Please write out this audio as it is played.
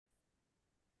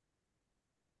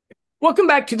Welcome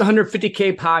back to the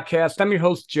 150K podcast. I'm your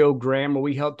host, Joe Graham, where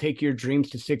we help take your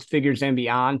dreams to six figures and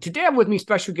beyond. Today, I have with me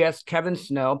special guest, Kevin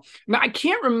Snow. Now, I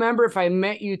can't remember if I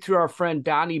met you through our friend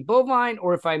Donnie Bovine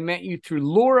or if I met you through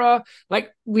Laura.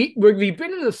 We've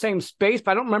been in the same space, but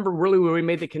I don't remember really where we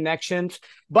made the connections.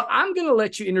 But I'm going to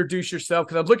let you introduce yourself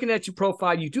because I'm looking at your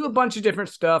profile. You do a bunch of different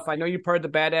stuff. I know you're part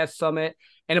of the Badass Summit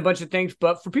and a bunch of things.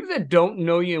 But for people that don't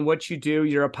know you and what you do,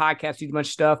 you're a podcast, you do a bunch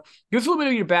of stuff. Give us a little bit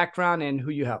of your background and who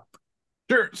you help.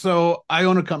 Sure. So I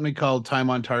own a company called Time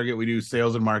on Target. We do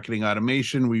sales and marketing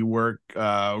automation. We work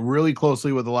really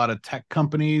closely with a lot of tech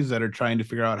companies that are trying to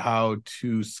figure out how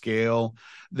to scale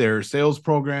their sales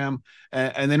program.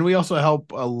 And then we also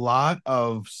help a lot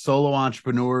of solo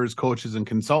entrepreneurs, coaches, and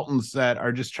consultants that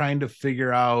are just trying to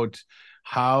figure out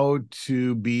how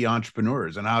to be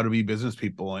entrepreneurs and how to be business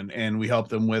people. And we help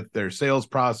them with their sales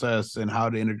process and how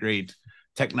to integrate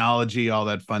technology, all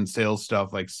that fun sales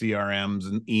stuff like CRMs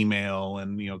and email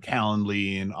and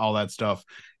Calendly and all that stuff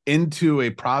into a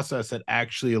process that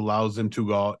actually allows them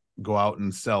to go out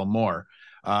and sell more.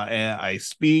 And I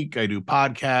speak, I do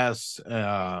podcasts,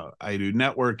 I do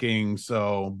networking.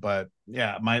 But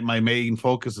yeah, my main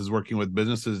focus is working with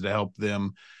businesses to help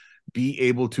them be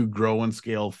able to grow and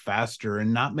scale faster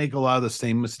and not make a lot of the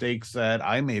same mistakes that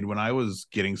I made when I was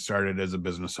getting started as a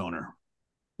business owner.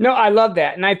 No, I love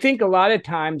that. And I think a lot of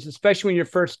times, especially when you're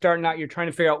first starting out, you're trying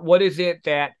to figure out what is it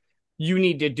that you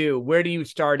need to do? Where do you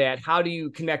start at? How do you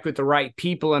connect with the right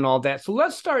people and all that? So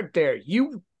let's start there.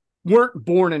 You weren't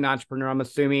born an entrepreneur, I'm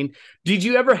assuming. Did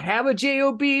you ever have a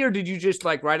job or did you just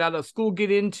right out of school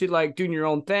get into doing your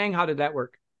own thing? How did that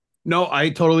work? No, I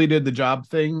totally did the job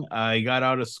thing. I got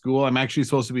out of school. I'm actually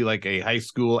supposed to be like a high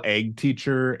school ag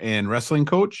teacher and wrestling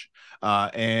coach.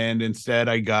 And instead,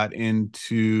 I got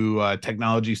into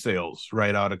technology sales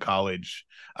right out of college.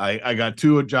 I got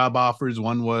two job offers.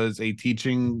 One was a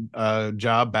teaching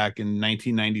job back in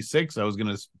 1996. I was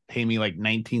going to pay me like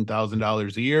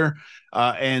 $19,000 a year.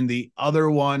 And the other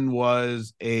one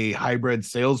was a hybrid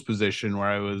sales position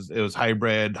where it was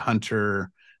hybrid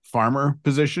hunter farmer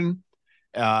position.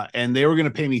 And they were going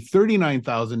to pay me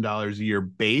 $39,000 a year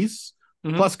base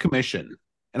plus commission.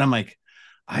 And I'm like,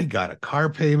 I got a car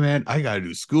payment. I got to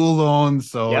do school loans.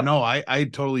 So Yep. no, I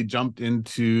totally jumped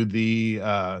into the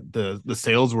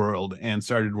sales world and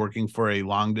started working for a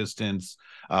long distance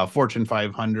Fortune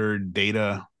 500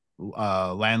 data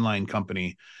landline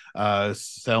company,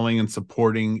 selling and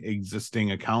supporting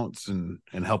existing accounts and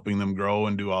helping them grow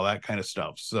and do all that kind of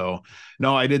stuff. So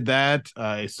no, I did that.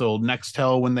 I sold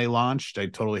Nextel when they launched. I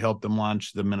totally helped them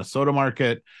launch the Minnesota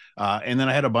market. And then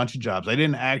I had a bunch of jobs. I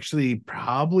didn't actually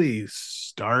probably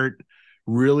start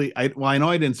really. I know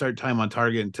I didn't start Time on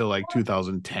Target until like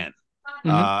 2010.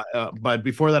 But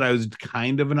before that, I was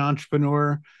kind of an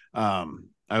entrepreneur.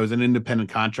 I was an independent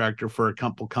contractor for a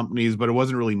couple companies, but it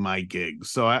wasn't really my gig.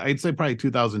 So I'd say probably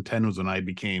 2010 was when I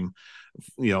became,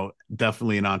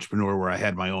 definitely an entrepreneur where I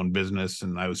had my own business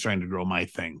and I was trying to grow my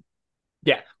thing.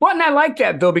 Yeah. Well, and I like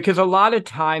that though, because a lot of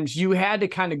times you had to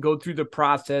kind of go through the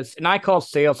process, and I call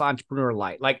sales entrepreneur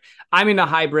light. Like I'm in a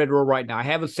hybrid role right now. I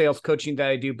have a sales coaching that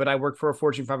I do, but I work for a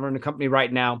Fortune 500 company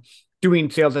right now doing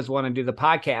sales as well and do the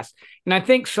podcast. And I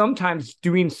think sometimes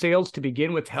doing sales to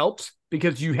begin with helps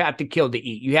because you have to kill to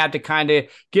eat. You have to kind of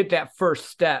get that first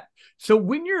step. So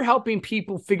when you're helping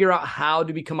people figure out how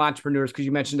to become entrepreneurs, because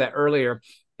you mentioned that earlier,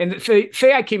 and say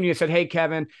I came to you and said, hey,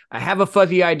 Kevin, I have a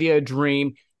fuzzy idea, a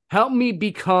dream. Help me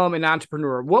become an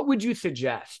entrepreneur. What would you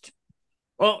suggest?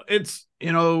 Well, it's,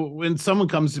 when someone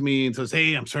comes to me and says,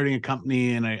 hey, I'm starting a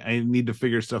company and I need to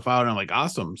figure stuff out. And I'm like,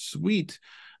 awesome, sweet.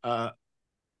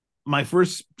 My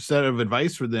first set of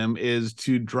advice for them is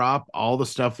to drop all the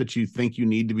stuff that you think you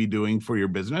need to be doing for your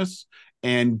business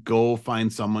and go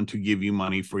find someone to give you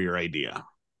money for your idea.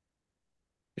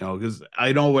 Because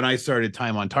I know when I started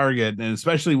Time on Target, and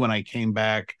especially when I came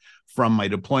back from my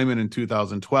deployment in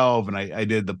 2012 and I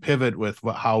did the pivot with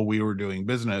how we were doing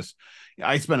business,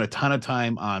 I spent a ton of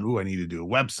time on, I need to do a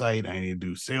website, I need to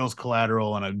do sales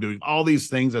collateral, and I'm doing all these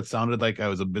things that sounded like I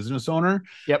was a business owner,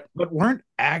 Yep. but weren't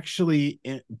actually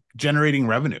generating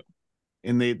revenue.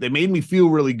 And they made me feel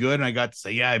really good. And I got to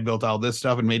say, yeah, I built all this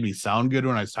stuff and made me sound good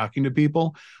when I was talking to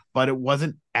people, but it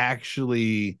wasn't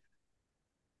actually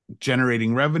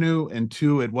generating revenue. And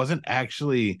two, it wasn't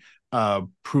actually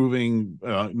creating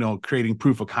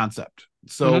proof of concept.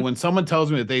 So when someone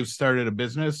tells me that they've started a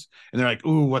business and they're like,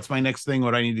 ooh, what's my next thing?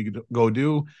 What I need to go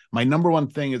do? My number one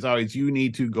thing is always, you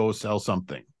need to go sell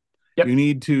something. Yep. You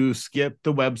need to skip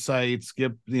the website,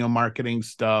 skip, marketing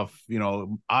stuff,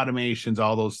 automations,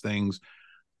 all those things.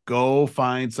 Go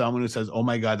find someone who says, oh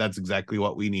my God, that's exactly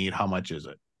what we need. How much is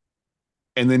it?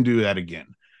 And then do that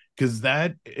again. because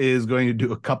that is going to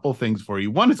do a couple things for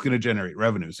you. One, it's going to generate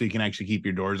revenue, so you can actually keep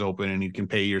your doors open and you can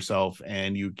pay yourself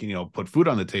and you can, put food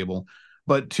on the table.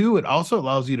 But two, it also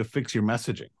allows you to fix your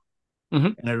messaging.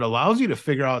 Mhm. And it allows you to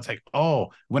figure out, it's like, oh,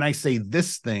 when I say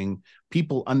this thing,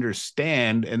 people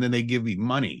understand and then they give me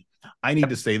money. I need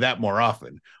to say that more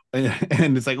often.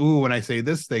 And it's like, ooh, when I say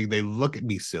this thing, they look at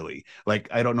me silly. Like,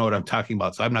 I don't know what I'm talking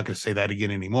about. So I'm not going to say that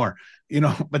again anymore.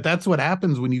 But that's what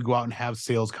happens when you go out and have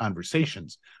sales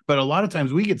conversations. But a lot of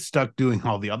times we get stuck doing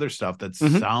all the other stuff that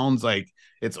Mhm. sounds like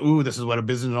it's, ooh, this is what a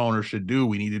business owner should do.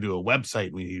 We need to do a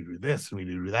website. We need to do this. And we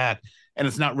need to do that. And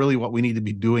it's not really what we need to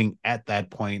be doing at that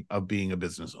point of being a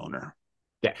business owner.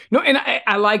 Yeah. No, and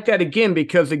I like that again,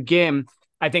 because again,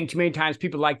 I think too many times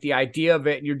people like the idea of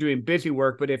it and you're doing busy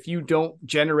work, but if you don't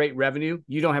generate revenue,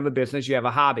 you don't have a business, you have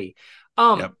a hobby.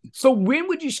 Yep. So when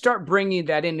would you start bringing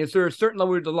that in? Is there a certain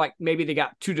level to, like, maybe they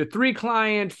got 2 to 3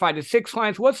 clients, 5 to 6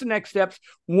 clients? What's the next steps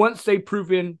once they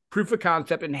prove proof of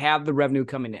concept and have the revenue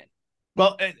coming in?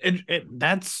 Well,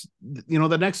 that's,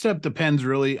 the next step depends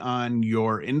really on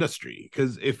your industry.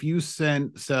 Because if you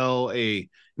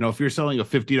if you're selling a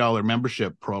 $50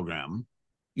 membership program,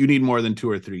 you need more than 2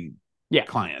 or 3 Yeah.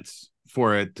 clients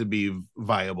for it to be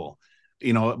viable.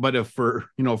 But if for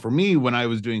me, when I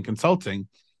was doing consulting,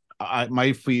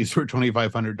 my fees were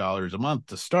 $2,500 a month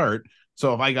to start.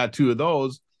 So if I got 2 of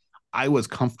those, I was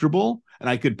comfortable and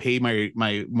I could pay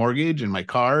my mortgage and my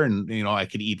car, and I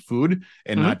could eat food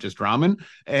and Mhm. not just ramen,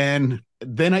 and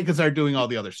then I could start doing all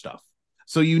the other stuff.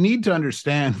 So you need to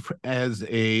understand, as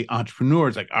a entrepreneur,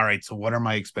 it's like, all right, so what are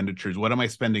my expenditures? What am I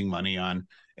spending money on?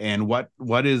 And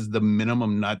what is the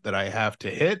minimum nut that I have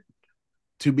to hit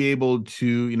to be able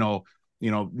to,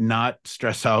 not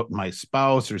stress out my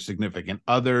spouse or significant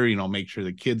other, make sure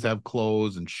the kids have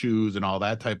clothes and shoes and all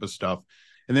that type of stuff.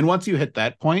 And then once you hit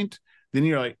that point, then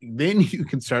you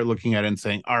can start looking at it and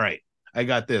saying, all right, I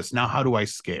got this. Now, how do I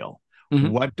scale? Mhm.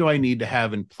 What do I need to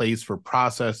have in place for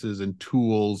processes and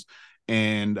tools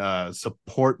and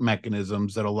support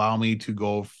mechanisms that allow me to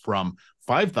go from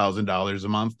 $5,000 a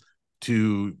month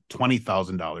to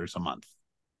 $20,000 a month?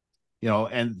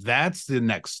 And that's the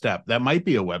next step. That might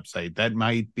be a website. That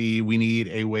might be, we need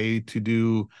a way to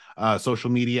do social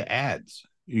media ads.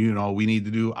 We need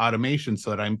to do automation so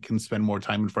that I can spend more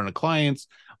time in front of clients,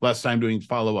 less time doing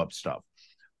follow-up stuff.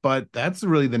 But that's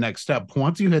really the next step.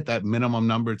 Once you hit that minimum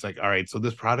number, it's like, all right, so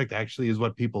this product actually is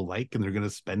what people like and they're going to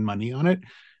spend money on it.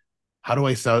 How do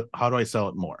I sell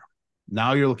it more?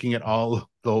 Now you're looking at all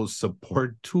those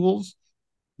support tools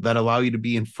that allow you to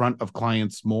be in front of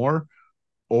clients more,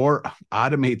 or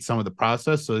automate some of the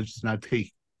process so it's not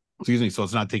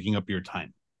taking up your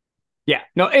time. Yeah,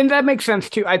 no, and that makes sense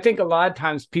too. I think a lot of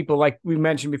times people, like we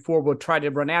mentioned before, will try to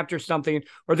run after something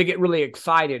or they get really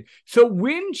excited. So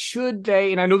when should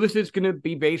they, and I know this is going to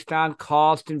be based on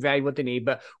cost and value, what they need,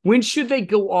 but when should they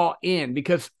go all in?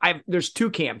 Because there's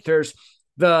 2 camps. There's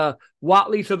the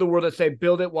Watleys of the world that say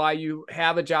build it while you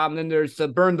have a job, and then there's the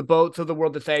burn the boats of the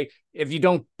world that say if you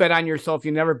don't bet on yourself,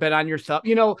 you never bet on yourself.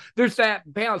 There's that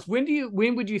balance.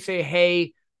 When would you say,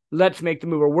 hey, let's make the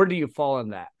move, or where do you fall in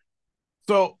that?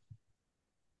 So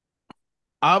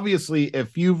obviously,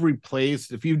 if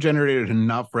you've generated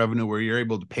enough revenue where you're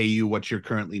able to pay you what you're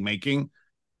currently making,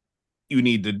 you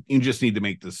just need to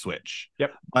make the switch.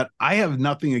 Yep. But I have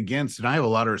nothing against, and I have a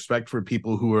lot of respect for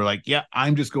people who are like, yeah,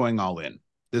 I'm just going all in.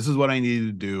 This is what I need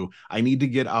to do. I need to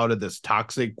get out of this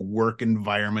toxic work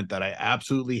environment that I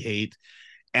absolutely hate,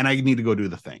 and I need to go do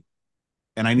the thing.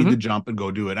 And I need to jump and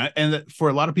go do it. And for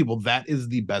a lot of people, that is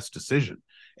the best decision.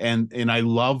 And I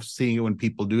love seeing it when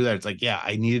people do that. It's like, yeah,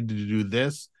 I needed to do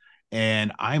this,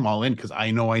 and I'm all in because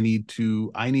I know I need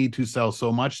to sell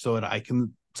so much so that I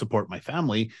can support my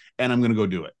family, and I'm going to go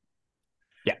do it.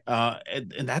 Yeah.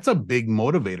 And that's a big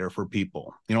motivator for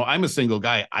people. I'm a single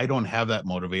guy. I don't have that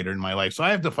motivator in my life. So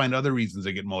I have to find other reasons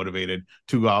to get motivated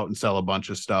to go out and sell a bunch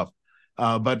of stuff.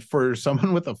 But for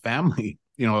someone with a family,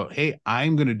 hey,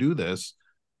 I'm going to do this.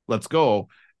 Let's go.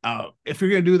 If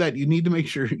you're going to do that, you need to make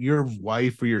sure your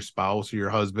wife or your spouse or your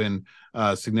husband,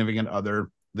 significant other,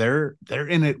 they're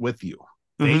in it with you.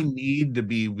 They need to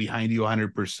be behind you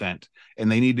 100%,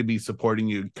 and they need to be supporting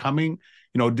you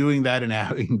doing that, and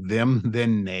having them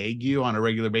then nag you on a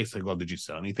regular basis. Like, well, did you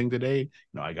sell anything today?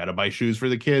 I got to buy shoes for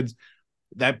the kids.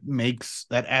 That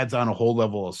adds on a whole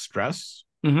level of stress.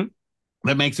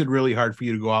 That makes it really hard for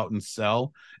you to go out and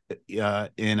sell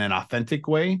in an authentic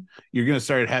way. You're going to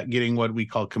start getting what we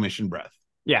call commission breath.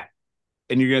 Yeah.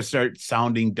 And you're going to start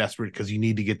sounding desperate because you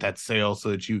need to get that sale so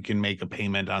that you can make a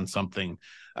payment on something.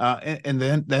 And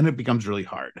then it becomes really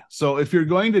hard. So if you're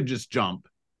going to just jump,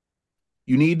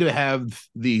 You need to have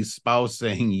the spouse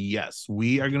saying, yes,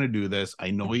 we are going to do this.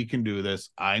 I know you can do this.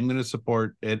 I'm going to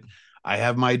support it. I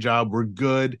have my job. We're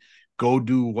good. Go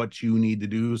do what you need to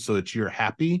do so that you're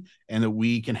happy and that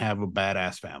we can have a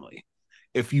badass family.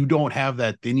 If you don't have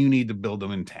that, then you need to build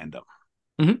them in tandem.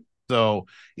 Mm-hmm. So,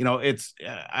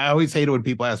 I always hate it when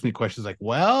people ask me questions like,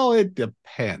 well, it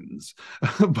depends.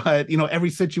 But, every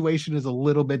situation is a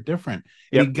little bit different.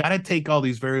 And you got to take all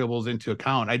these variables into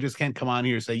account. I just can't come on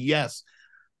here and say, yes,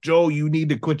 Joe, you need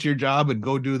to quit your job and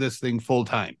go do this thing full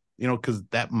time, because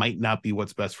that might not be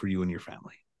what's best for you and your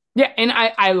family. Yeah, and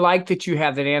I like that you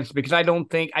have that answer because I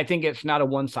think it's not a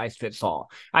one size fits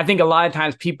all. I think a lot of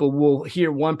times people will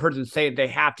hear one person say they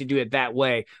have to do it that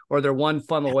way or they're one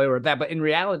funnel way or that. But in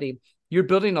reality, you're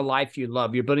building a life you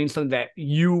love. You're building something that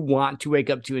you want to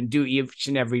wake up to and do each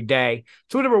and every day.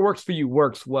 So whatever works for you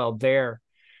works well there.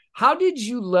 How do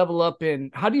you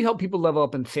help people level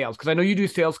up in sales? Because I know you do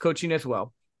sales coaching as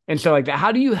well. And so like that,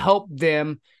 how do you help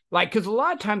them? Like, because a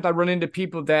lot of times I run into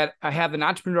people that I have an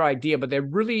entrepreneur idea, but they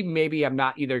really maybe have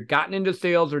not either gotten into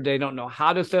sales or they don't know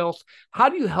how to sales. How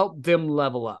do you help them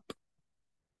level up?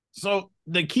 So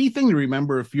the key thing to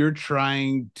remember, if you're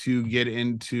trying to get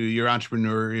into your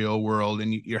entrepreneurial world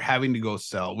and you're having to go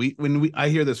sell, I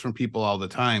hear this from people all the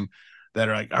time that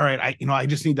are like, all right, I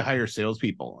just need to hire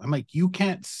salespeople. I'm like, you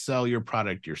can't sell your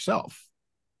product yourself.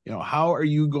 How are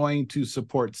you going to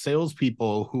support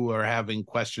salespeople who are having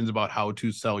questions about how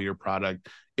to sell your product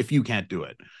if you can't do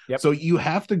it? Yep. So you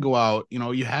have to go out,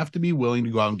 you have to be willing to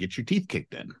go out and get your teeth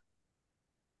kicked in.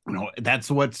 That's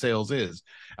what sales is.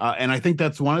 And I think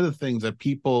that's one of the things that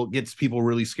gets people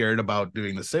really scared about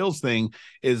doing the sales thing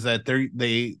is that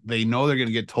they know they're going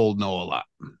to get told no a lot.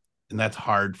 And that's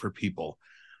hard for people.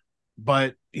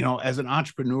 But, as an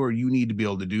entrepreneur, you need to be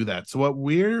able to do that. So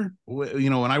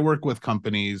when I work with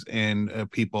companies and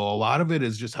people, a lot of it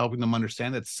is just helping them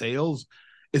understand that sales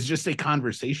is just a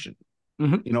conversation.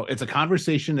 Mm-hmm. It's a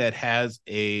conversation that has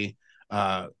a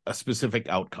specific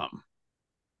outcome.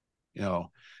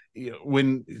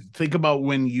 Think about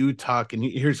when you talk, and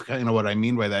here's kind of what I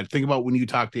mean by that. Think about when you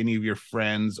talk to any of your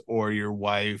friends or your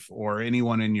wife or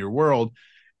anyone in your world.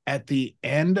 At the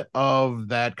end of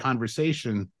that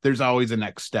conversation, there's always a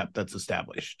next step that's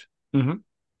established.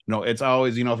 Mm-hmm. It's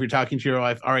always, if you're talking to your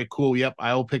wife, all right, cool. Yep.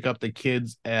 I'll pick up the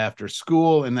kids after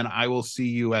school and then I will see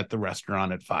you at the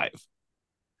restaurant at 5.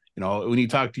 When you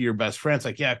talk to your best friends,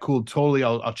 like, yeah, cool. Totally.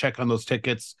 I'll check on those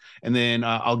tickets and then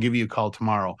I'll give you a call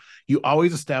tomorrow. You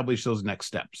always establish those next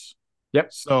steps.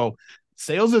 Yep. So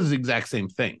sales is the exact same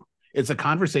thing. It's a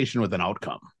conversation with an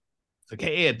outcome. Like,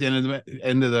 hey, at the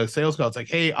end of the sales call, it's like,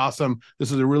 hey, awesome.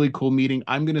 This is a really cool meeting.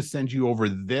 I'm going to send you over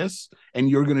this and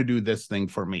you're going to do this thing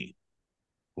for me.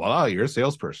 Voila, you're a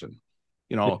salesperson,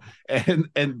 and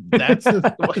that's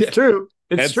it's true.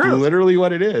 It's true. Literally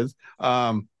what it is.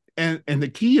 And the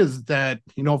key is that,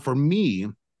 for me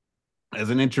as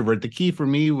an introvert, the key for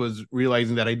me was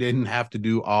realizing that I didn't have to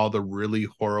do all the really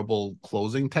horrible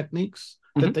closing techniques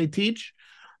that they teach,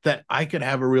 that I could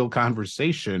have a real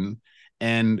conversation.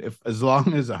 And as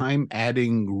long as I'm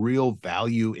adding real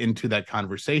value into that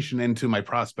conversation, into my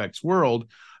prospects world,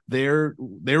 they were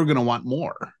going to want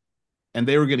more. And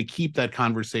they were going to keep that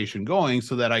conversation going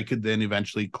so that I could then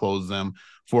eventually close them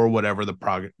for whatever the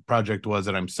project was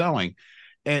that I'm selling.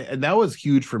 And that was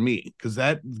huge for me because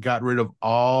that got rid of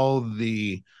all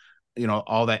the,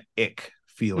 all that ick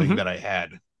feeling that I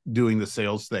had doing the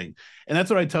sales thing. And that's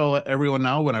what I tell everyone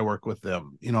now when I work with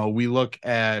them. We look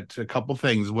at a couple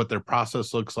things, what their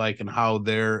process looks like and how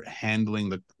they're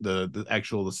handling the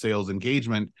actual sales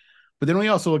engagement. But then we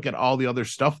also look at all the other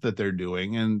stuff that they're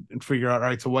doing and figure out, all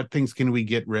right, so what things can we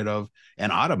get rid of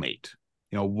and automate?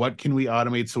 What can we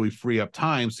automate so we free up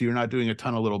time so you're not doing a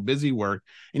ton of little busy work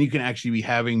and you can actually be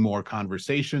having more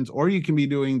conversations, or you can be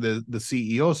doing the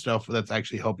CEO stuff that's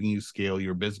actually helping you scale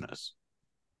your business.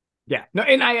 Yeah, no,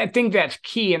 and I think that's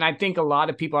key. And I think a lot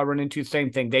of people I run into the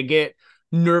same thing. They get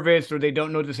nervous or they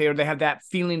don't know what to say, or they have that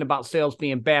feeling about sales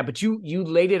being bad, but you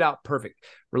laid it out perfect.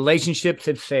 Relationships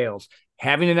and sales,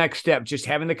 having the next step, just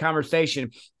having the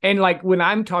conversation. And like when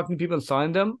I'm talking to people and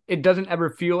selling them, it doesn't ever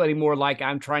feel anymore like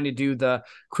I'm trying to do the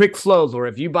quick flows or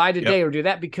if you buy today or do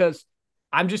that, because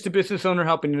I'm just a business owner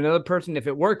helping another person. If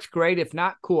it works, great. If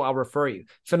not, cool, I'll refer you.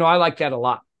 So no, I like that a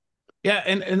lot. Yeah,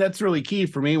 and that's really key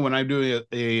for me when I'm doing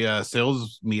a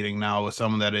sales meeting now with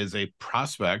someone that is a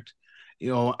prospect.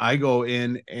 I go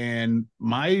in and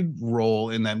my role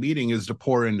in that meeting is to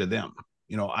pour into them.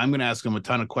 I'm going to ask them a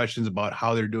ton of questions about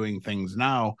how they're doing things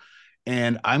now,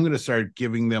 and I'm going to start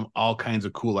giving them all kinds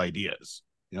of cool ideas.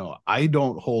 I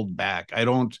don't hold back.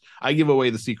 I give away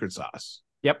the secret sauce.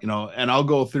 Yep. And I'll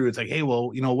go through, it's like, hey,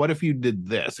 well, what if you did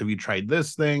this? Have you tried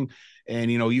this thing?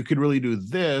 And, you could really do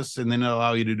this, and then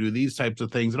allow you to do these types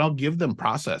of things. And I'll give them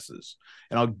processes,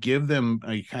 and I'll give them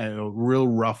a kind of real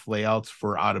rough layouts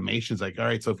for automations. Like, all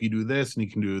right, so if you do this and you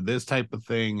can do this type of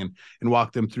thing, and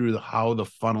walk them through how the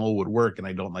funnel would work. And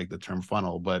I don't like the term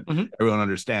funnel, but everyone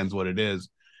understands what it is.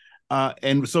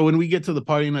 And so when we get to the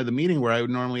part of the meeting where I would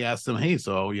normally ask them, hey,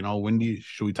 so,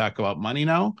 should we talk about money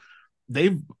now?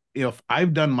 They've, if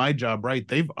I've done my job right,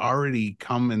 they've already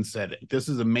come and said, this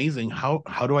is amazing. How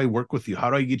do I work with you? How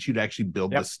do I get you to actually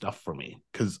build this stuff for me?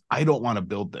 Because I don't want to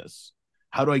build this.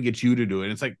 How do I get you to do it?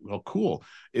 And it's like, well, cool.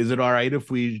 Is it all right if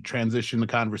we transition the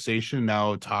conversation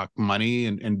now, talk money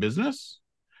and business?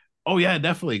 Oh yeah,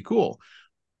 definitely. Cool.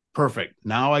 Perfect.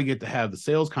 Now I get to have the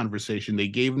sales conversation. They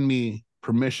gave me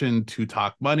permission to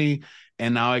talk money,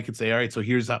 and now I could say, all right, so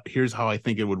here's how I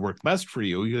think it would work best for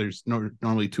you. There's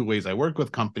normally two ways I work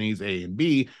with companies, A and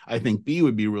B. I think B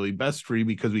would be really best for you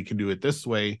because we can do it this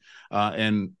way,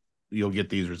 and you'll get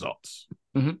these results.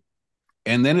 And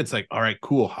then it's like, all right,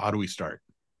 cool. How do we start?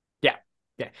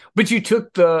 Yeah. But you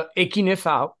took the ickiness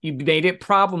out. You made it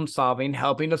problem solving,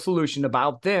 helping a solution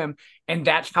about them. And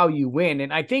that's how you win.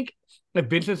 And I think if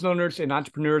business owners and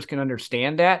entrepreneurs can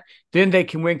understand that, then they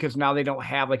can win, because now they don't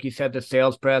have, like you said, the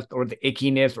sales breath or the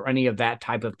ickiness or any of that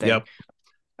type of thing.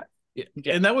 Yep.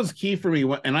 And that was key for me.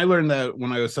 And I learned that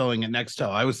when I was selling at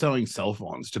Nextel. I was selling cell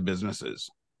phones to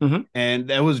businesses. And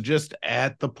that was just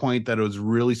at the point that it was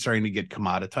really starting to get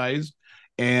commoditized.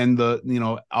 And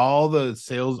all the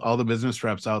sales, all the business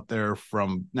reps out there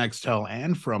from Nextel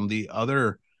and from the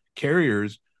other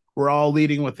carriers were all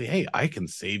leading with hey, I can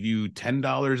save you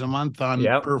 $10 a month on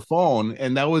per phone.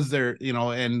 And that was their,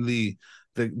 and the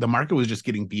market was just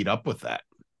getting beat up with that.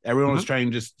 Everyone was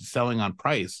trying, just selling on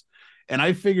price. And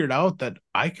I figured out that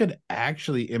I could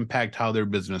actually impact how their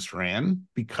business ran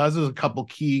because of a couple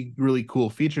key, really cool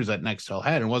features that Nextel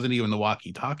had. It wasn't even the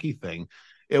walkie-talkie thing.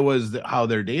 It was how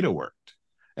their data worked.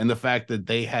 And the fact that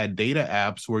they had data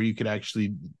apps where you could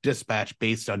actually dispatch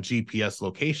based on GPS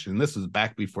location. This was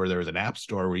back before there was an app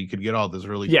store where you could get all this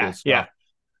really cool stuff. Yeah.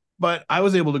 But I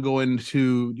was able to go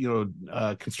into,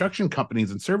 construction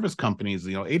companies and service companies,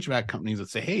 HVAC companies that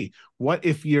say, hey, what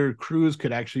if your crews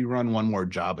could actually run one more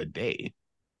job a day?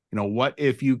 What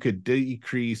if you could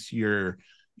decrease your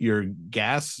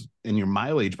gas and your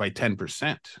mileage by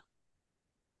 10%?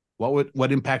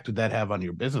 What impact would that have on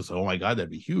your business? Oh my God,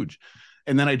 that'd be huge.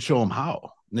 And then I'd show them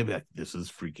how. And they'd be like, this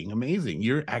is freaking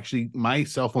amazing. My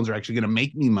cell phones are actually going to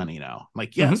make me money now. I'm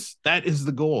like, yes, that is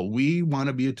the goal. We want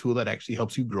to be a tool that actually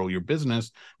helps you grow your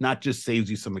business, not just saves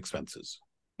you some expenses.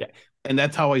 Yeah. And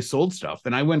that's how I sold stuff.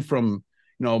 And I went from,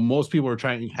 most people were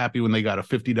happy when they got a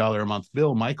 $50 a month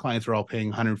bill. My clients were all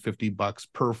paying $150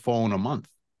 per phone a month.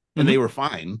 And they were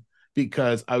fine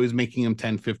because I was making them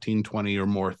 10, 15, 20 or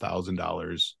more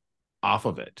 $1,000 off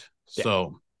of it. Yeah.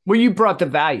 So well, you brought the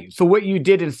value. So what you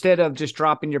did, instead of just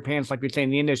dropping your pants, like we say in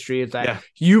the industry, is that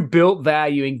you built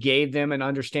value and gave them an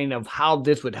understanding of how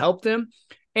this would help them.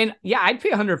 And I'd pay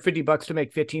 $150 to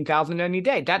make 15,000 any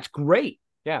day. That's great.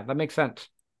 Yeah, that makes sense.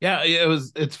 Yeah,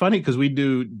 it's funny because we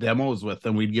do demos with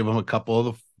them. We'd give them a couple of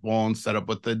the phones set up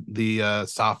with the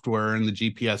software and the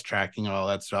GPS tracking and all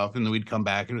that stuff. And then we'd come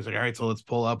back and it was like, all right, so let's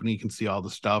pull up and you can see all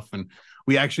the stuff. And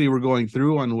we actually were going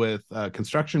through one with a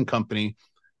construction company.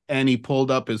 And he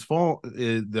pulled up his phone,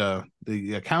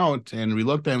 the account, and we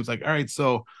looked at him. It's like, all right,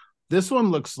 so this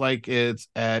one looks like it's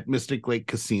at Mystic Lake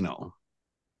Casino.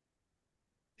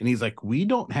 And he's like, we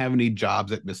don't have any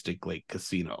jobs at Mystic Lake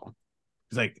Casino.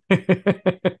 He's like,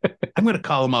 I'm going to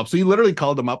call him up. So he literally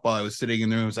called him up while I was sitting in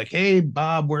there. He was like, hey,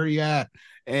 Bob, where are you at?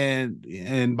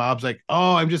 And Bob's like,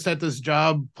 oh, I'm just at this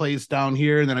job place down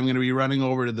here. And then I'm going to be running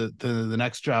over to the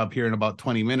next job here in about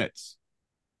 20 minutes.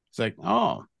 It's like,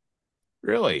 oh.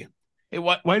 Really? Hey,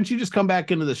 why don't you just come back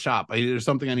into the shop? There's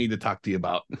something I need to talk to you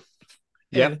about.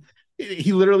 Yeah.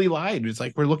 He literally lied. It's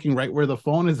like, we're looking right where the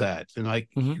phone is at. And like,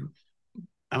 I'm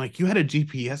like, you had a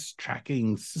GPS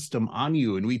tracking system on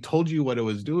you and we told you what it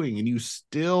was doing and you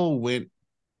still went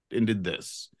and did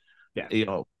this. Yeah.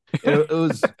 It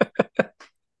was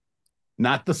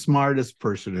not the smartest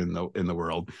person in the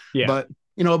world. Yeah. But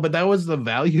that was the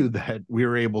value that we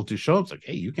were able to show. It's like,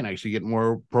 hey, you can actually get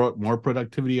more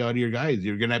productivity out of your guys.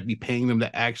 You're going to be paying them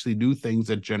to actually do things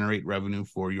that generate revenue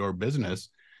for your business,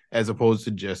 as opposed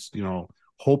to just,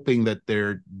 hoping that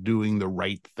they're doing the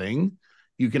right thing.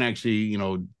 You can actually,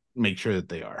 make sure that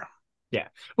they are. Yeah.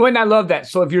 Well, and I love that.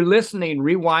 So if you're listening,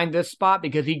 rewind this spot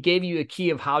because he gave you a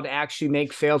key of how to actually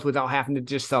make sales without having to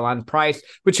just sell on price,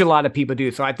 which a lot of people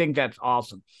do. So I think that's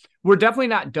awesome. We're definitely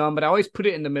not done, but I always put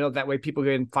it in the middle. That way people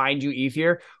can find you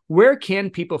easier. where can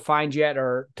people find you at,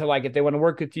 or to like if they want to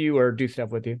work with you or do stuff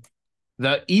with you?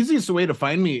 The easiest way to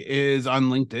find me is on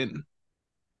LinkedIn.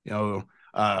 You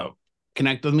know,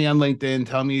 connect with me on LinkedIn.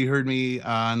 Tell me you heard me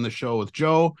on the show with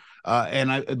Joe.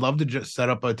 And I'd love to just set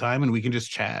up a time and we can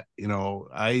just chat. You know,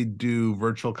 I do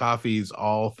virtual coffees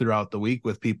all throughout the week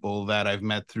with people that I've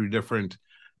met through different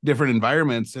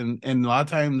environments. And a lot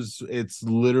of times it's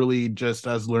literally just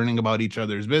us learning about each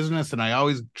other's business. And I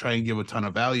always try and give a ton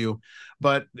of value,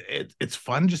 but it's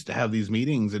fun just to have these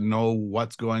meetings and know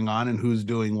what's going on and who's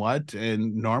doing what.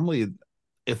 And normally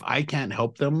if I can't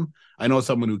help them, I know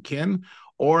someone who can,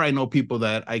 or I know people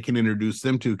that I can introduce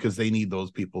them to because they need those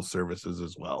people's services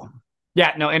as well.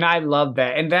 Yeah, no, and I love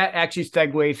that. And that actually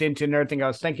segues into another thing I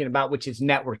was thinking about, which is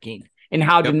networking and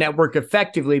how to network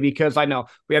effectively, because I know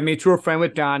we have a mutual friend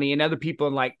with Donnie and other people.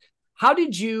 And like, how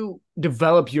did you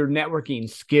develop your networking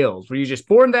skills? Were you just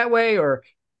born that way, or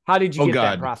how did you get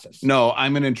that process? No,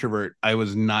 I'm an introvert. I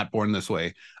was not born this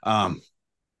way.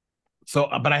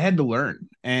 But I had to learn.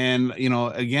 And, you know,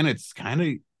 again, it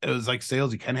was like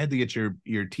sales. You kind of had to get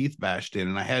your teeth bashed in.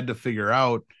 And I had to figure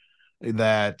out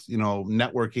that, you know,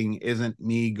 networking isn't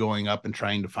me going up and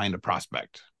trying to find a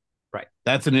prospect. Right.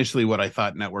 That's initially what I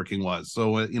thought networking was.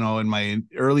 So, you know, in my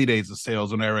early days of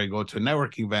sales, whenever I go to a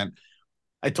networking event,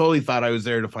 I totally thought I was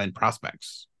there to find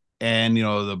prospects. And, you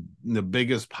know, the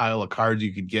biggest pile of cards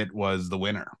you could get was the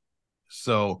winner.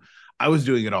 So I was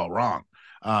doing it all wrong.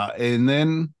 So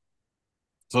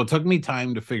it took me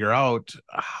time to figure out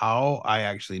how I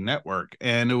actually network.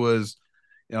 And it was,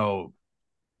 you know,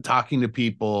 talking to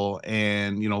people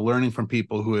and, you know, learning from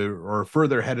people who are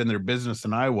further ahead in their business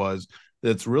than I was.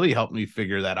 That's really helped me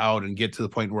figure that out and get to the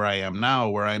point where I am now,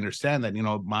 where I understand that, you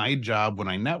know, my job when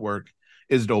I network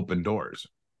is to open doors.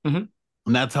 Mm-hmm.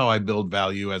 And that's how I build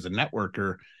value as a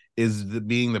networker, is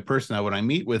being the person that when I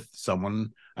meet with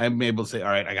someone, I'm able to say, all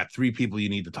right, I got 3 people you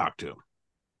need to talk to.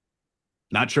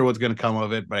 Not sure what's going to come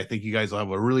of it, but I think you guys will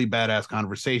have a really badass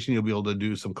conversation. You'll be able to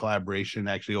do some collaboration,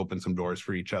 actually open some doors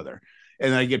for each other.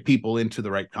 And I get people into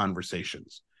the right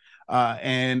conversations.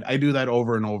 And I do that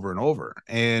over and over and over.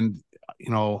 And, you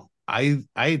know, I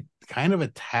kind of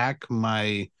attack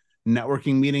my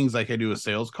networking meetings like I do a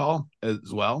sales call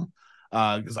as well,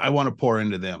 because I want to pour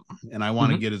into them and I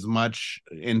want to get as much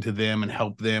into them and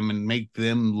help them and make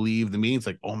them leave the meetings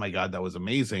like, oh my God, that was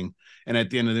amazing. And at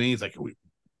the end of the meeting, it's like,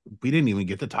 we didn't even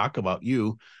get to talk about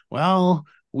you. Well,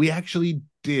 we actually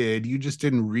did. You just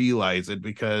didn't realize it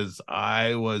because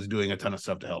I was doing a ton of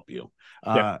stuff to help you.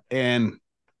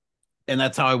 And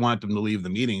that's how I want them to leave the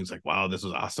meeting. It's like, wow, this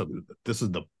is awesome. This is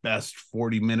the best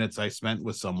 40 minutes I spent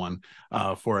with someone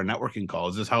for a networking call.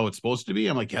 Is this how it's supposed to be?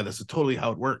 I'm like, yeah, this is totally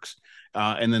how it works.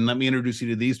 And then let me introduce you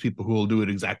to these people who will do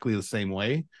it exactly the same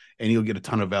way, and you'll get a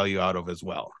ton of value out of as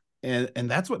well. And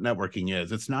that's what networking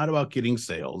is. It's not about getting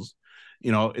sales.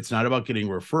 You know, it's not about getting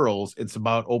referrals. It's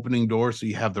about opening doors so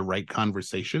you have the right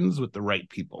conversations with the right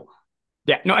people.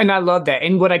 Yeah, no, and I love that.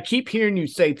 And what I keep hearing you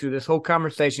say through this whole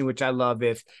conversation, which I love,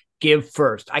 is give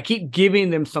first. I keep giving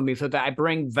them something so that I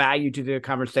bring value to their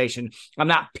conversation. I'm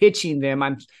not pitching them.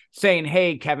 I'm saying,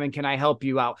 hey, Kevin, can I help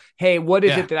you out? Hey, what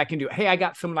is it that I can do? Hey, I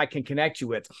got someone I can connect you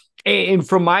with. And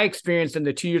from my experience in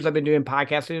the 2 years I've been doing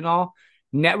podcasting and all,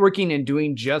 networking and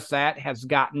doing just that has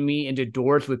gotten me into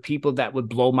doors with people that would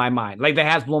blow my mind. Like, that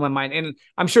has blown my mind. And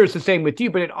I'm sure it's the same with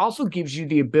you, but it also gives you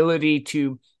the ability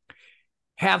to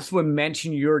have someone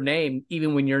mention your name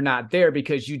even when you're not there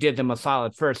because you did them a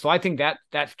solid first. So I think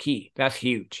that's key. That's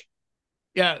huge.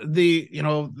 Yeah.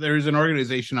 There's an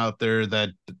organization out there that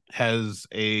has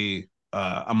a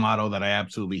motto that I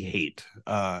absolutely hate.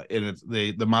 And it's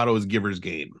the motto is givers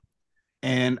gain.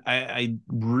 And I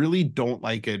really don't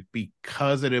like it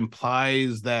because it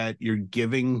implies that you're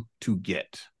giving to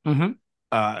get.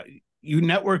 You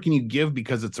network and you give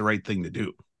because it's the right thing to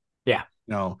do. Yeah.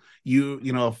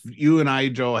 If you and I,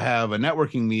 Joe, have a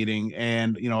networking meeting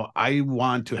and, I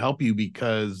want to help you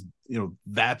because,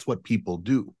 that's what people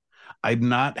do. I'm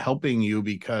not helping you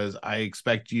because I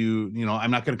expect you,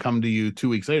 I'm not going to come to you 2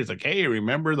 weeks later. It's like, hey,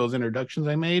 remember those introductions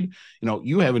I made?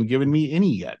 You haven't given me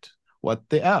any yet. What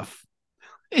the F?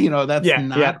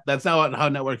 That's not how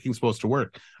networking is supposed to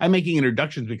work. I'm making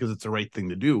introductions because it's the right thing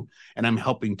to do. And I'm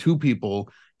helping 2 people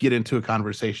get into a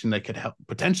conversation that could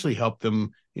potentially help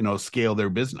them, scale their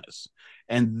business.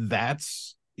 And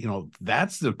that's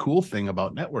the cool thing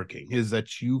about networking, is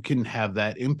that you can have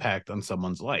that impact on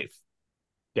someone's life.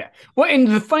 Yeah. Well, and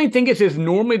the funny thing is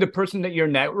normally the person that you're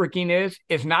networking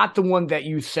is not the one that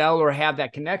you sell or have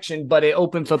that connection, but it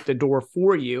opens up the door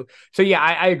for you. So yeah,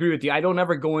 I agree with you. I don't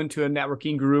ever go into a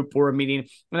networking group or a meeting,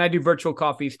 and I do virtual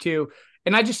coffees too.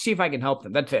 and I just see if I can help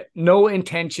them. That's it. No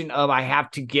intention of I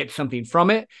have to get something from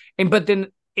it. But then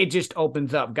it just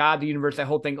opens up. God, the universe, that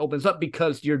whole thing opens up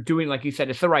because you're doing, like you said,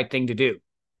 it's the right thing to do.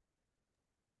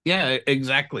 Yeah,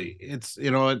 exactly. It's,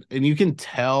 and you can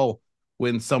tell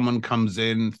when someone comes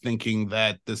in thinking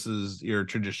that this is your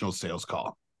traditional sales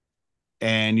call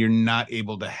and you're not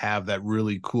able to have that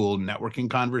really cool networking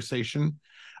conversation.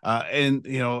 And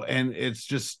it's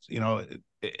just,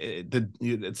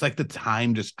 it's like the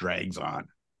time just drags on.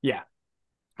 Yeah.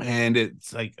 And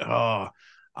it's like, oh,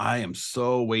 I am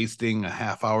so wasting a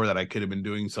half hour that I could have been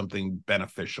doing something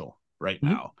beneficial right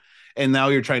Mm-hmm. now. And now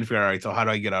you're trying to figure out, all right, so how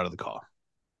do I get out of the call?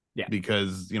 Yeah.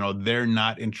 Because they're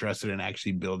not interested in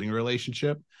actually building a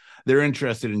relationship. They're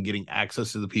interested in getting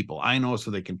access to the people I know so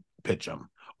they can pitch them,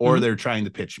 or Mm-hmm. they're trying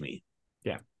to pitch me.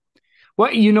 Yeah.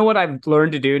 Well, you know what I've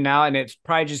learned to do now, and it's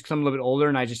probably just because I'm a little bit older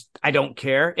and I don't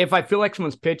care. If I feel like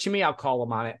someone's pitching me, I'll call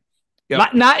them on it.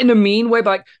 Yep. Not in a mean way, but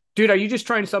like, dude, are you just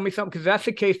trying to sell me something? Because that's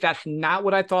the case. That's not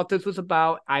what I thought this was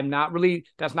about. That's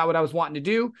not what I was wanting to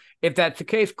do. If that's the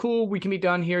case, cool, we can be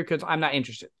done here because I'm not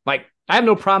interested. Like, I have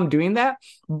no problem doing that.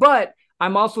 But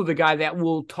I'm also the guy that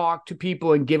will talk to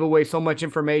people and give away so much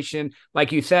information,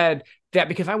 like you said, that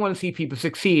because I want to see people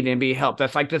succeed and be helped.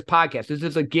 That's like this podcast. This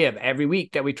is a give every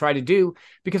week that we try to do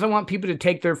because I want people to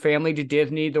take their family to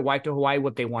Disney, their wife to Hawaii,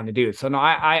 what they want to do. So no,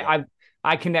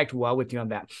 I connect well with you on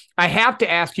that. I have to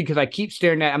ask you because I keep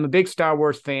staring at. I'm a big Star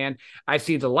Wars fan. I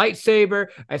see the lightsaber.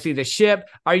 I see the ship.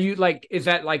 Are you like? Is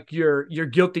that like your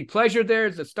guilty pleasure? There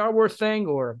is a Star Wars thing,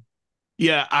 or?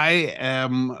 Yeah, I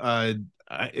am.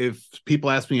 If people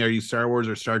ask me, are you Star Wars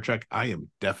or Star Trek? I am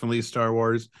definitely Star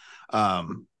Wars.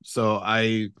 So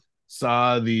I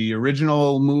saw the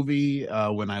original movie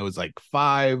when I was like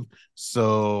 5.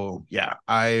 So yeah,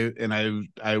 I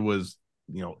was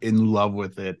in love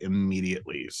with it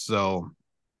immediately. So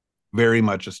very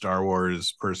much a Star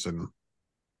Wars person.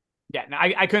 Yeah, no,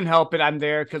 I couldn't help it. I'm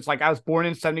there because like I was born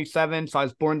in '77, so I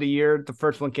was born the year the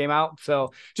first one came out.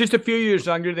 So just a few years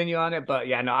younger than you on it, but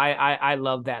yeah, no, I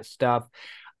love that stuff.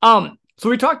 So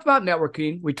we talked about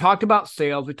networking, we talked about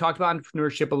sales, we talked about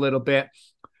entrepreneurship a little bit.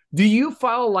 Do you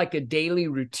follow like a daily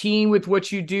routine with what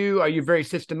you do? Are you very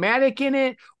systematic in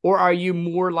it, or are you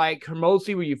more like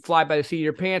Hermosi, where you fly by the seat of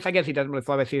your pants? I guess he doesn't really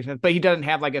fly by the seat of his pants, but he doesn't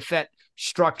have like a set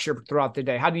structure throughout the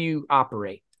day. How do you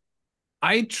operate?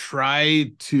 I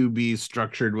try to be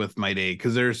structured with my day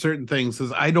because there are certain things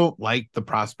because I don't like the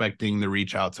prospecting, the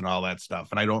reach outs, and all that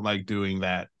stuff. And I don't like doing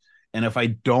that. And if I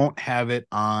don't have it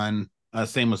on,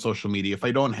 same with social media, if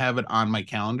I don't have it on my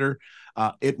calendar,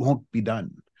 it won't be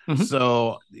done. Mm-hmm.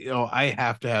 So, I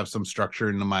have to have some structure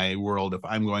into my world if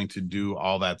I'm going to do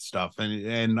all that stuff.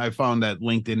 And I found that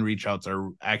LinkedIn reach outs are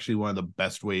actually one of the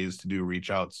best ways to do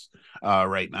reach outs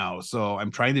right now. So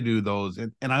I'm trying to do those.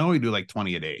 And I only do like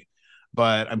 20 a day,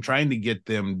 but I'm trying to get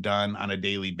them done on a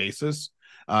daily basis.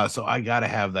 So I got to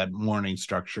have that morning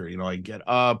structure. I get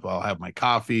up, I'll have my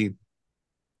coffee,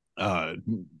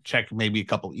 check maybe a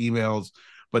couple emails,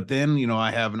 but then,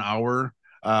 I have an hour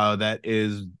that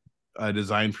is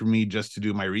designed for me just to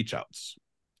do my reach outs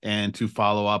and to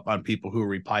follow up on people who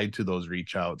replied to those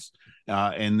reach outs.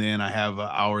 And then I have an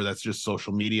hour that's just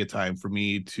social media time for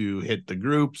me to hit the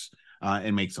groups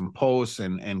and make some posts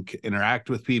and interact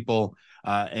with people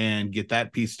and get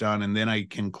that piece done. And then I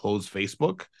can close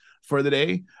Facebook for the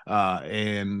day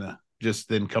and just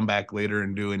then come back later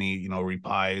and do any,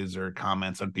 replies or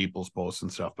comments on people's posts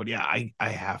and stuff. But yeah, I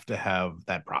have to have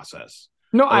that process.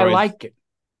 No, I Otherwise, like it.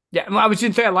 Yeah, I was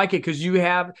going to say I like it because you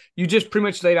just pretty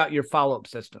much laid out your follow-up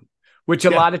system, which a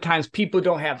yeah. lot of times people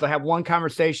don't have. They'll have one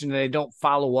conversation and they don't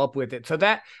follow up with it. So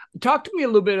talk to me a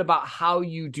little bit about how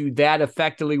you do that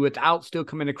effectively without still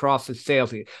coming across as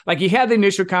salesy. Like you had the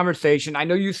initial conversation. I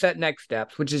know you set next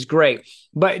steps, which is great,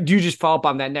 but do you just follow up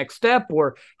on that next step,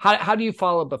 or how do you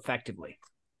follow up effectively?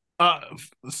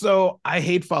 So I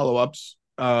hate follow-ups.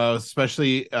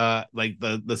 Especially like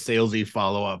the salesy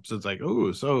follow-ups. It's like,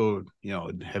 oh, so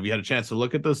have you had a chance to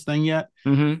look at this thing yet?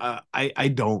 Mm-hmm. I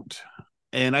don't,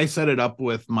 and I set it up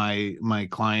with my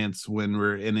clients when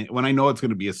we're in it, when I know it's going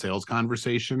to be a sales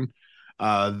conversation,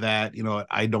 that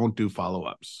I don't do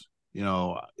follow-ups.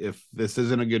 If this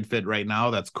isn't a good fit right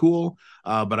now, that's cool,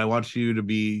 but I want you to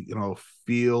be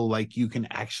feel like you can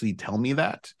actually tell me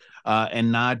that,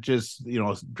 and not just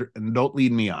don't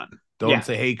lead me on. Don't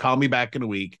say, hey, call me back in a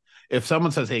week. If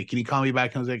someone says, hey, can you call me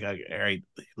back? I was like, all right,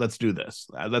 let's do this.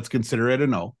 Let's consider it a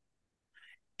no.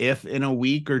 If in a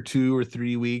week or 2 or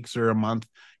 3 weeks or a month,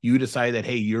 you decide that,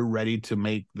 hey, you're ready to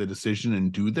make the decision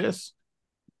and do this,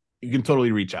 you can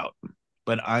totally reach out.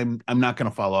 But I'm not going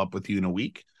to follow up with you in a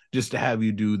week just to have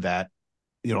you do that.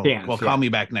 Call me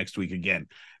back next week again.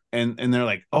 And they're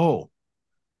like, oh,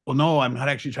 well, no, I'm not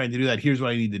actually trying to do that. Here's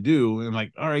what I need to do. And I'm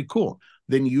like, all right, cool.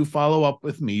 Then you follow up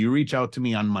with me. You reach out to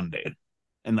me on Monday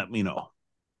and let me know.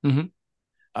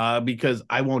 Because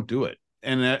I won't do it.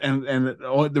 And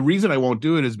the reason I won't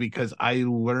do it is because I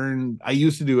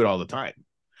used to do it all the time.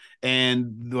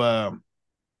 And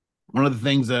one of the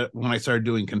things that when I started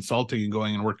doing consulting and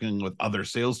going and working with other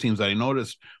sales teams that I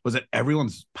noticed was that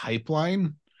everyone's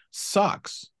pipeline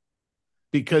sucks,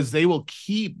 because they will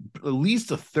keep at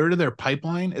least a third of their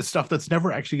pipeline is stuff that's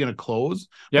never actually going to close,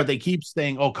 but they keep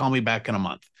saying, oh, call me back in a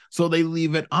month. So they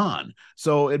leave it on.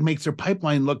 So it makes their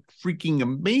pipeline look freaking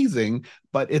amazing,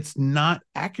 but it's not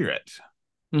accurate.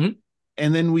 And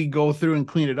then we go through and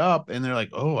clean it up, and they're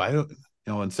like, oh, I don't,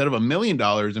 instead of $1 million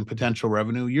in potential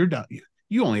revenue, you're done.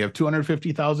 You only have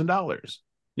 $250,000.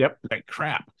 Like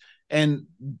crap. And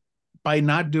by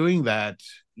not doing that,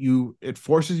 it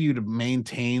forces you to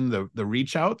maintain the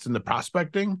reach outs and the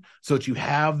prospecting, so that you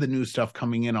have the new stuff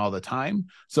coming in all the time,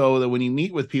 so that when you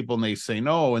meet with people and they say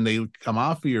no and they come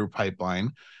off of your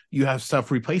pipeline, you have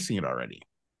stuff replacing it already.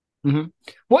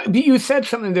 What you said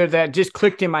something there that just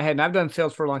clicked in my head, and I've done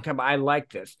sales for a long time, but I like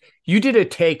this. You did a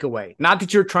takeaway. Not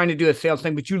that you're trying to do a sales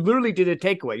thing, but you literally did a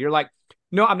takeaway. You're like,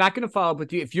 no, I'm not going to follow up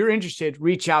with you. If you're interested,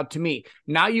 reach out to me.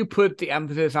 Now you put the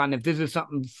emphasis on, if this is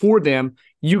something for them,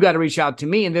 you got to reach out to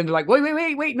me. And then they're like,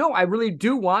 wait. No, I really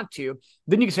do want to.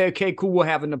 Then you can say, okay, cool, we'll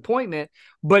have an appointment.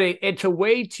 But it's a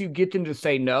way to get them to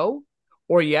say no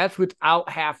or yes without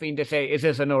having to say, is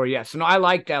this a no or yes? So no, I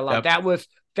like that a lot.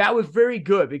 That was very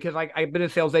good, because I've been in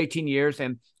sales 18 years,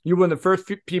 and you're one of the first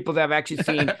people that I've actually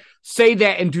seen say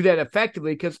that and do that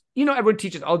effectively. Because, everyone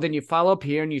teaches, oh, then you follow up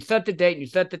here and you set the date and you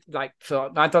set the,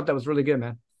 so I thought that was really good,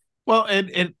 man. Well,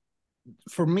 and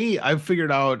for me, I've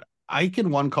figured out I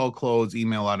can one call close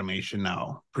email automation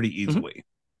now pretty easily.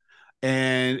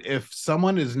 And if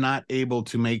someone is not able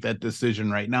to make that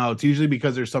decision right now, it's usually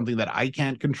because there's something that I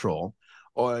can't control,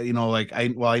 or,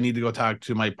 I need to go talk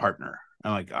to my partner.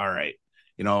 I'm like, all right.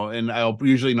 And I'll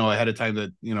usually know ahead of time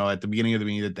that, at the beginning of the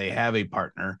meeting, that they have a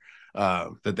partner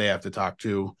that they have to talk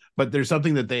to, but there's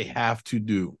something that they have to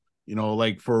do,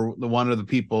 like for the one of the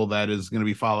people that is going to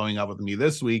be following up with me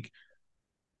this week,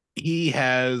 he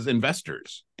has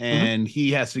investors and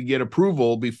he has to get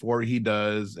approval before he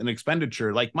does an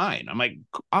expenditure like mine. I'm like,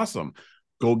 awesome,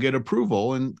 go get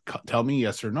approval and tell me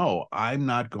yes or no. I'm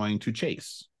not going to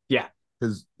chase.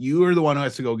 Because you are the one who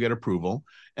has to go get approval.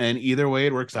 And either way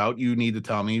it works out, you need to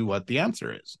tell me what the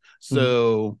answer is.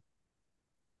 So,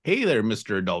 hey there,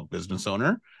 Mr. Adult Business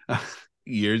Owner.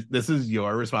 This is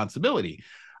your responsibility.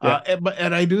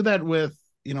 And I do that with,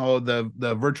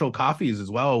 the virtual coffees as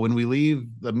well. When we leave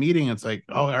the meeting, it's like,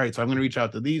 oh, all right, so I'm going to reach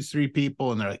out to these 3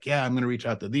 people. And they're like, yeah, I'm going to reach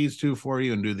out to these 2 for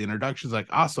you and do the introductions. Like,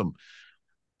 awesome.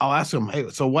 I'll ask them, hey,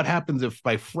 so what happens if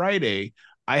by Friday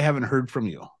I haven't heard from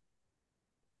you?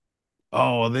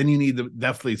 Oh, then you need to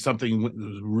definitely,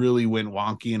 something really went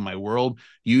wonky in my world.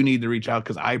 You need to reach out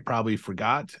because I probably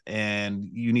forgot and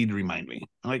you need to remind me.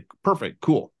 I'm like, perfect,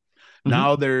 cool.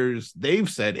 Now they've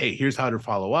said, hey, here's how to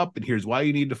follow up and here's why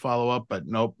you need to follow up. But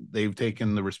nope, they've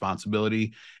taken the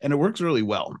responsibility and it works really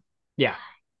well. Yeah.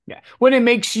 When it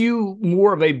makes you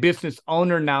more of a business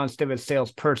owner now instead of a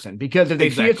salesperson, because if they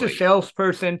see it's a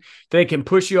salesperson, they can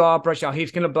push you off, brush out,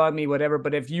 he's going to bug me, whatever.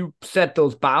 But if you set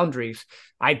those boundaries,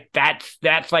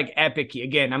 that's like epic.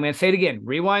 Again, I'm going to say it again,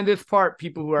 rewind this part,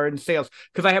 people who are in sales,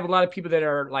 because I have a lot of people that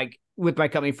are like with my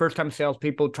company, first-time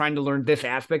salespeople trying to learn this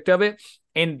aspect of it.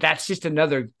 And that's just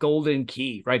another golden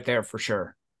key right there for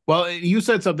sure. Well, you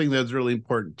said something that's really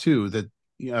important too, that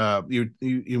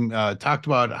you talked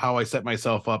about how I set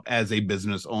myself up as a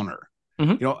business owner,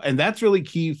 and that's really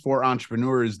key for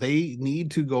entrepreneurs. They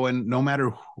need to go in, no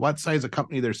matter what size of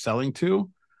company they're selling to.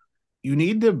 You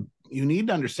need to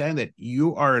understand that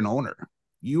you are an owner.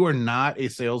 You are not a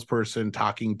salesperson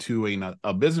talking to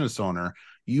a business owner.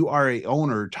 You are a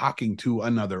owner talking to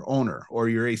another owner, or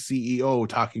you're a CEO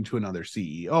talking to another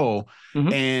CEO,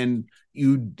 and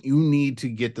you need to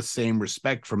get the same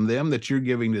respect from them that you're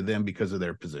giving to them because of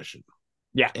their position.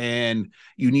 And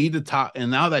you need to talk,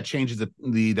 and now that changes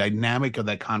the dynamic of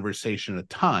that conversation a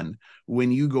ton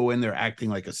when you go in there acting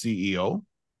like a CEO,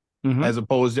 as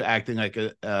opposed to acting like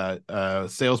a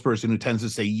salesperson who tends to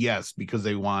say yes because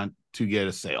they want to get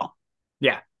a sale.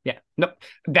 No,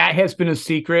 that has been a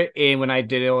secret. And when I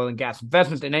did oil and gas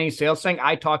investments and any sales thing,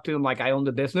 I talked to them like I own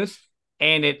the business,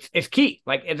 and it's key.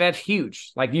 Like that's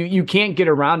huge. Like you can't get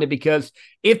around it, because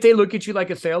if they look at you like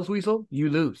a sales weasel,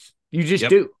 you lose. You just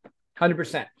do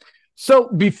 100%. So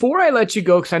before I let you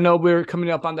go, because I know we're coming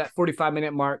up on that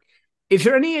 45-minute mark, is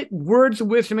there any words of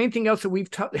wisdom, anything else that we've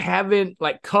haven't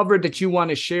like covered that you want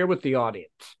to share with the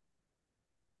audience?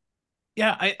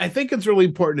 Yeah, I think it's really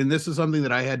important, and this is something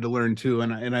that I had to learn too,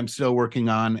 and I'm still working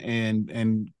on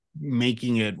and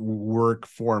making it work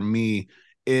for me.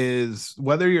 Is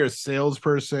whether you're a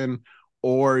salesperson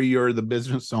or you're the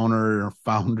business owner,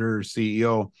 founder,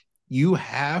 CEO, you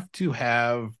have to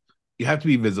have you have to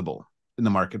be visible in the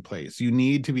marketplace. You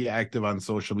need to be active on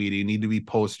social media. You need to be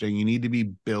posting. You need to be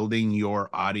building your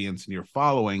audience and your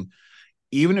following,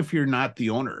 even if you're not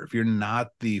the owner, if you're not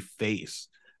the face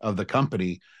of the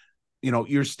company.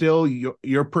 You're still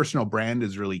your personal brand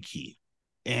is really key,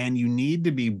 and you need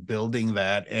to be building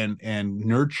that and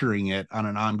nurturing it on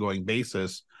an ongoing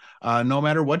basis, no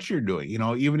matter what you're doing.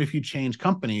 Even if you change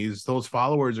companies, those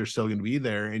followers are still going to be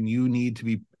there, and you need to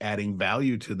be adding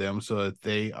value to them so that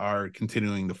they are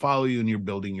continuing to follow you and you're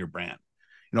building your brand.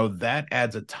 That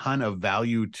adds a ton of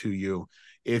value to you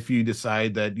if you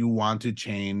decide that you want to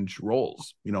change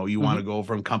roles. You want to go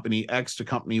from company X to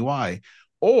company Y,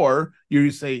 or you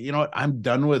say, what, I'm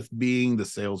done with being the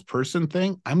salesperson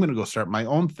thing. I'm going to go start my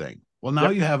own thing. Well, now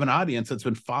Yep. you have an audience that's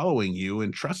been following you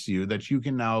and trusts you, that you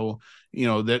can now,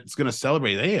 that's going to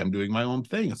celebrate. Hey, I'm doing my own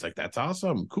thing. It's like, that's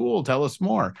awesome. Cool. Tell us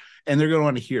more. And they're going to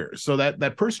want to hear. So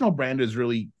that personal brand is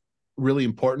really, really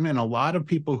important. And a lot of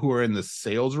people who are in the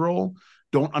sales role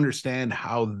don't understand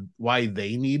why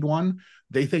they need one.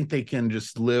 They think they can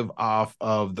just live off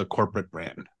of the corporate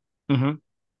brand. Mm-hmm.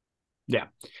 Yeah.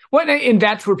 Well, and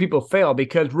that's where people fail,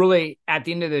 because really at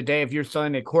the end of the day, if you're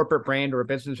selling a corporate brand or a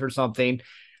business or something,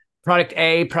 product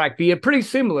A, product B are pretty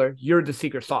similar. You're the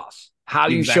secret sauce. How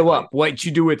you show Exactly. up, what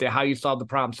you do with it, how you solve the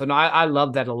problem. So no, I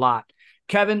love that a lot.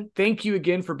 Kevin, thank you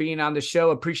again for being on the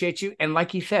show. Appreciate you. And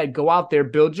like you said, go out there,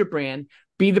 build your brand,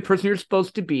 be the person you're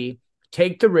supposed to be,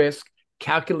 take the risk,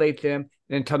 calculate them.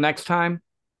 And until next time,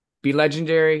 be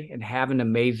legendary and have an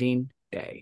amazing day.